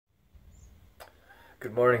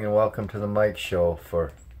Good morning and welcome to the Mike Show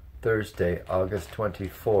for Thursday, August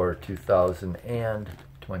 24,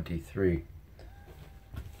 2023.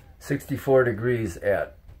 64 degrees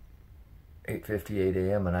at 8:58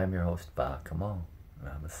 a.m. and I'm your host, Bob. Come on,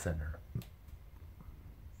 I'm a sinner.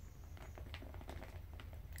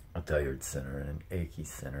 A tired sinner and an achy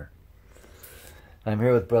sinner. I'm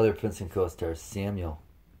here with Brother Prince and co-star Samuel,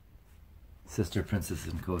 Sister Princess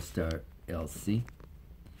and co-star Elsie,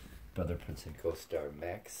 Brother Prince and co-star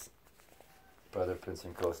Max, Brother Prince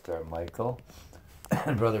and co-star Michael,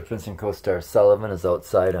 and Brother Prince and co-star Sullivan is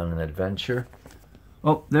outside on an adventure.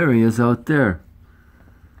 Oh, there he is out there.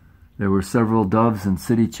 There were several doves and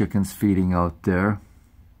city chickens feeding out there.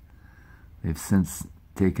 They've since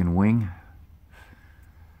taken wing.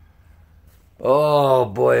 Oh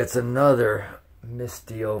boy, it's another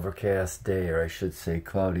misty overcast day, or I should say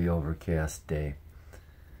cloudy overcast day.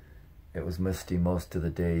 It was misty most of the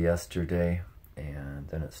day yesterday, and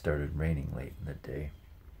then it started raining late in the day,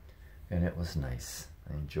 and it was nice.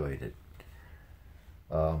 I enjoyed it.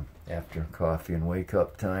 After coffee and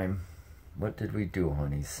wake-up time, what did we do,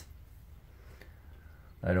 honeys?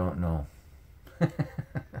 I don't know.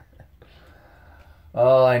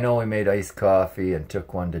 Oh, I know we made iced coffee and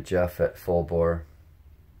took one to Jeff at Full Bore,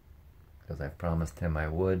 because I promised him I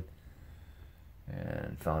would,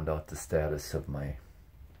 and found out the status of my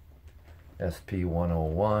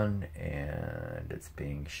SP-101, and it's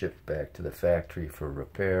being shipped back to the factory for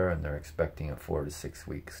repair, and they're expecting a 4 to 6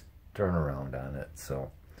 weeks turnaround on it.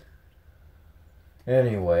 So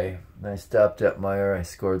anyway, I stopped at Meijer. I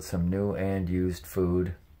scored some new and used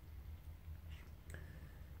food,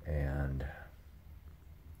 and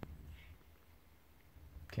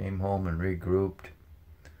came home and regrouped.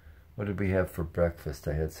 What did we have for breakfast?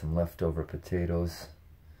 I had some leftover potatoes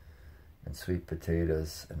and sweet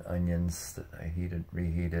potatoes and onions that I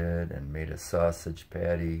reheated, and made a sausage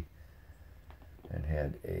patty, and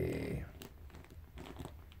had a,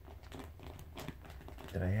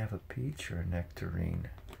 did I have a peach or a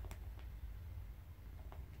nectarine?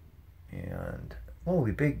 And, oh,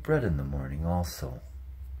 we baked bread in the morning also.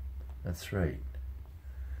 That's right.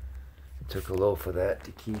 I took a loaf of that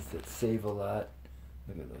to Keith at Save-A-Lot.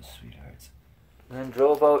 Look at those sweethearts. And then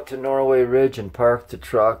drove out to Norway Ridge and parked the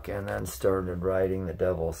truck, and then started riding the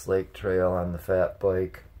Devil's Lake Trail on the fat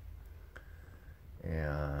bike.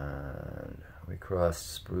 And we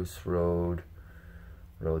crossed Spruce Road,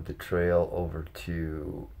 rode the trail over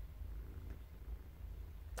to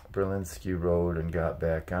Berlinski Road, and got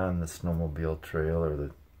back on the snowmobile trail, or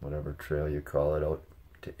the whatever trail you call it, out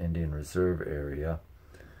to Indian Reserve area.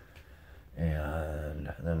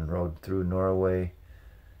 And then rode through Norway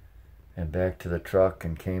and back to the truck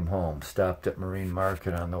and came home. Stopped at Marine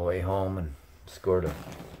Market on the way home and scored a,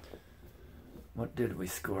 what did we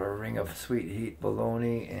score? A ring of Sweet Heat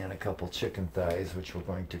bologna and a couple chicken thighs, which we're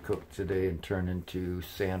going to cook today and turn into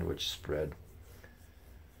sandwich spread.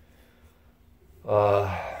 We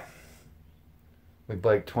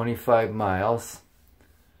biked 25 miles,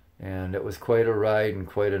 and it was quite a ride and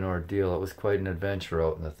quite an ordeal. It was quite an adventure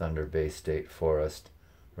out in the Thunder Bay State Forest,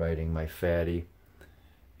 riding my fatty.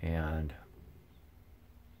 And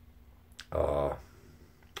for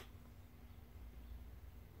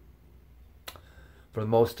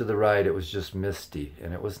most of the ride it was just misty,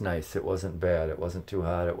 and it was nice. It wasn't bad. It wasn't too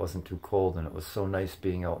hot. It wasn't too cold, and it was so nice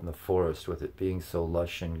being out in the forest with it being so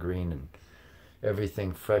lush and green and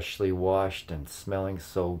everything freshly washed and smelling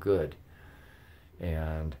so good.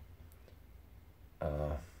 And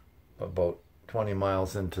about 20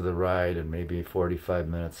 miles into the ride and maybe 45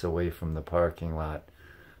 minutes away from the parking lot,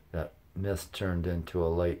 that mist turned into a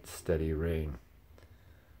light, steady rain.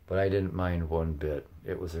 But I didn't mind one bit.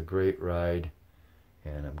 It was a great ride,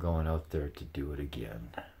 and I'm going out there to do it again.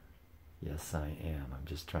 Yes, I am. I'm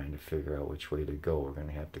just trying to figure out which way to go. We're going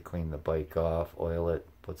to have to clean the bike off, oil it,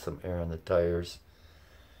 put some air in the tires,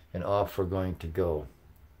 and off we're going to go.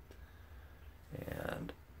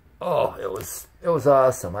 And oh, it was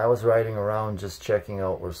awesome. I was riding around just checking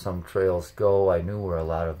out where some trails go. I knew where a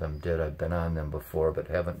lot of them did. I've been on them before, but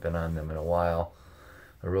haven't been on them in a while.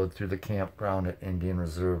 I rode through the campground at Indian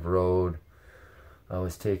Reserve Road. I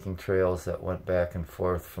was taking trails that went back and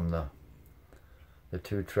forth from the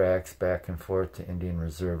two tracks back and forth to Indian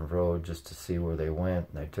Reserve Road just to see where they went.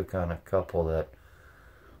 And I took on a couple that,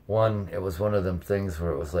 it was one of them things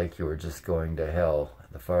where it was like you were just going to hell.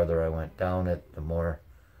 The farther I went down it, the more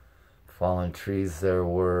fallen trees there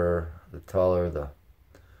were, the taller the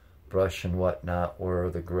brush and whatnot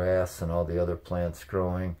were, the grass and all the other plants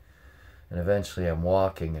growing. And eventually I'm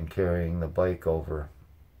walking and carrying the bike over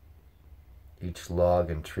each log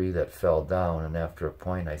and tree that fell down. And after a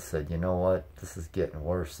point I said, you know what, this is getting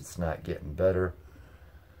worse, it's not getting better.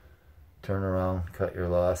 Turn around, cut your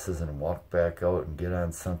losses, and walk back out and get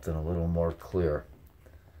on something a little more clear.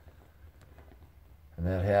 And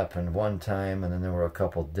that happened one time, and then there were a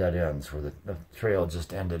couple dead ends where the trail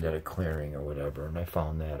just ended at a clearing or whatever, and I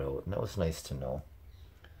found that out, and that was nice to know.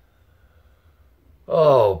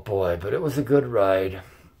 Oh boy, but it was a good ride.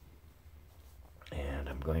 And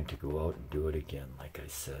I'm going to go out and do it again, like I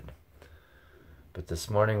said. But this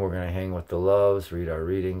morning we're going to hang with the Loves, read our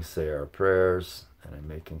readings, say our prayers, and I'm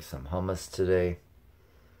making some hummus today.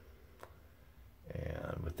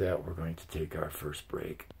 And with that, we're going to take our first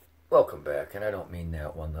break. Welcome back, and I don't mean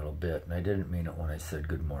that one little bit, and I didn't mean it when I said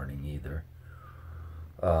good morning either.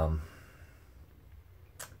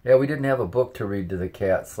 Yeah, we didn't have a book to read to the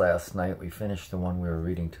cats last night. We finished the one we were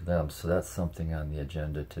reading to them, so that's something on the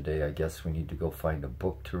agenda today. I guess we need to go find a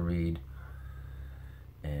book to read.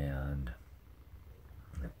 And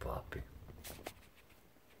look at Poppy.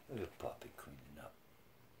 Look at Poppy cleaning up.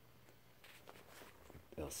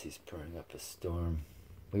 Elsie's purring up a storm.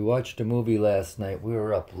 We watched a movie last night. We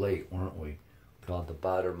were up late, weren't we? Called the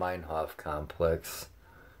Baader Meinhof Complex.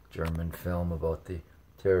 German film about the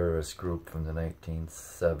terrorist group from the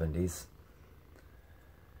 1970s.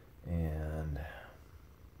 And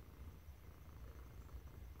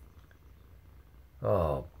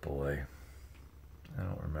oh boy, I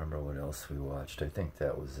don't remember what else we watched. I think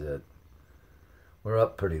that was it. We're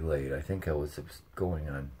up pretty late. I think I was going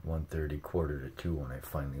on 1:30, 1:45 when I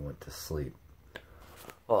finally went to sleep.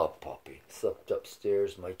 Oh, Poppy slept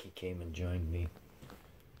upstairs. Mikey came and joined me.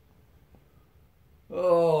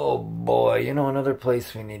 Oh boy, you know, another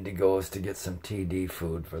place we need to go is to get some TD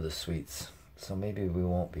food for the sweets. So maybe we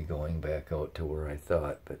won't be going back out to where I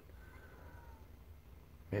thought, but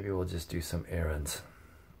maybe we'll just do some errands.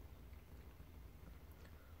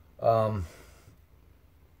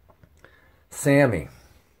 Sammy.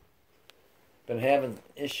 Been having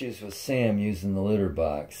issues with Sam using the litter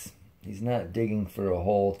box. He's not digging for a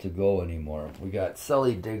hole to go anymore. We got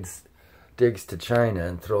Sully digs to China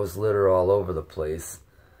and throws litter all over the place.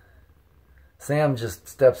 Sam just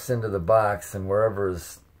steps into the box, and wherever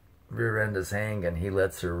his rear end is hanging, he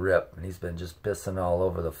lets her rip, and he's been just pissing all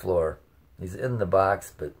over the floor. He's in the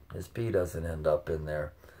box, but his pee doesn't end up in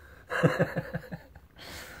there.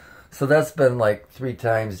 So that's been like 3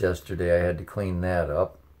 times yesterday. I had to clean that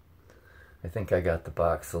up. I think I got the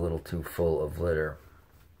box a little too full of litter.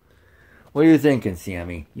 What are you thinking,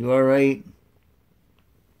 Sammy? You all right?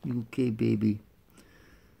 You okay, baby?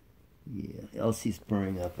 Yeah, Elsie's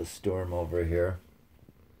burning up a storm over here.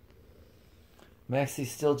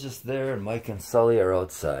 Maxie's still just there, and Mike and Sully are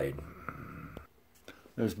outside.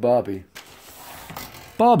 There's Bobby.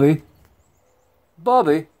 Bobby?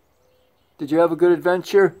 Bobby? Did you have a good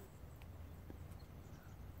adventure?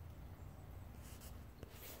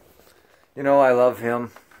 You know, I love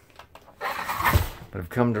him. But I've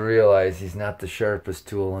come to realize he's not the sharpest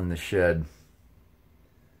tool in the shed.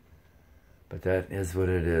 But that is what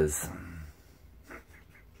it is.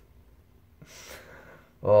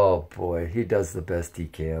 Oh boy, he does the best he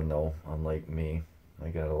can though, unlike me. I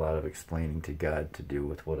got a lot of explaining to God to do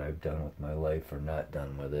with what I've done with my life or not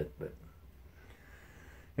done with it. But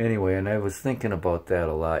anyway, and I was thinking about that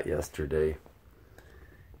a lot yesterday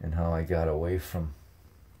and how I got away from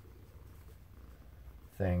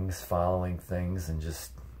things, following things, and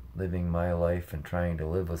just living my life and trying to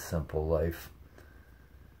live a simple life.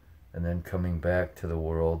 And then coming back to the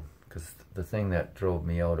world, because the thing that drove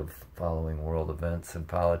me out of following world events and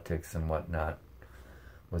politics and whatnot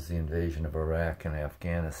was the invasion of Iraq and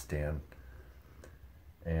Afghanistan.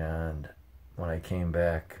 And when I came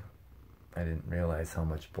back, I didn't realize how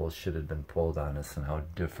much bullshit had been pulled on us and how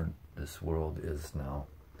different this world is now.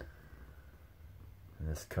 And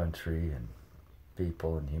this country and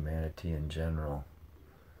people and humanity in general.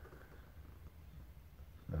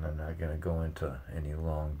 And I'm not going to go into any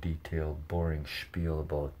long, detailed, boring spiel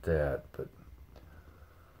about that, but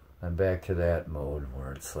I'm back to that mode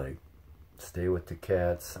where it's like, stay with the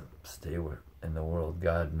cats, and stay in the world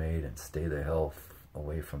God made, and stay the hell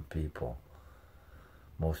away from people.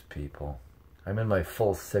 Most people. I'm in my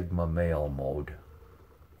full Sigma male mode.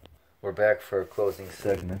 We're back for a closing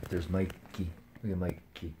segment. There's Mikey. Look at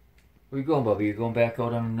Mikey. Where you going, Bubby? You going back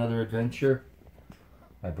out on another adventure?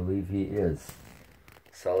 I believe he is.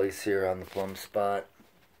 Sully's here on the plum spot.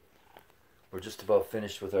 We're just about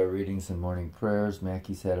finished with our readings and morning prayers.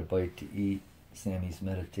 Mackie's had a bite to eat. Sammy's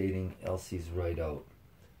meditating. Elsie's right out.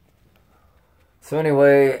 So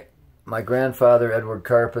anyway, my grandfather, Edward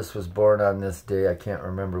Karpus, was born on this day. I can't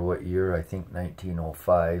remember what year. I think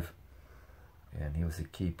 1905. And he was a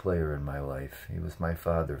key player in my life. He was my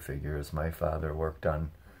father figure, as my father worked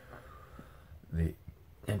on the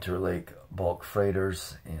Interlake bulk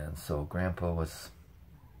freighters, and so Grandpa was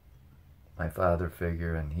my father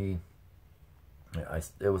figure, and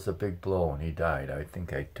it was a big blow when he died. I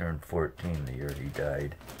think I turned 14 the year he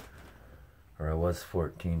died, or I was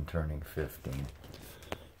 14 turning 15.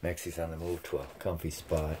 Maxie's on the move to a comfy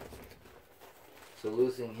spot. So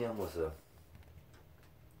losing him was a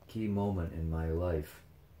key moment in my life.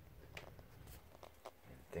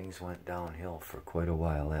 Things went downhill for quite a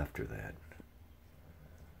while after that.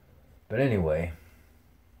 But anyway,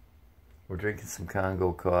 we're drinking some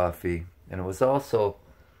Congo coffee, and it was also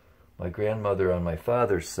my grandmother on my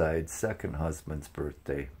father's side, second husband's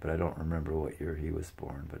birthday, but I don't remember what year he was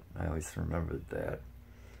born, but I always remembered that.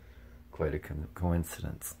 Quite a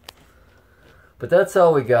coincidence. But that's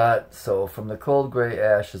all we got. So from the cold gray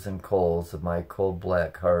ashes and coals of my cold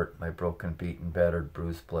black heart, my broken, beaten, battered,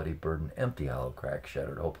 bruised, bloody, burdened, empty, hollow, cracked,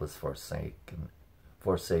 shattered, hopeless, forsaken,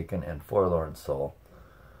 and forlorn soul.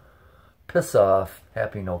 Piss off.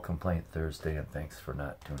 Happy No Complaint Thursday, and thanks for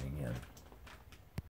not tuning in.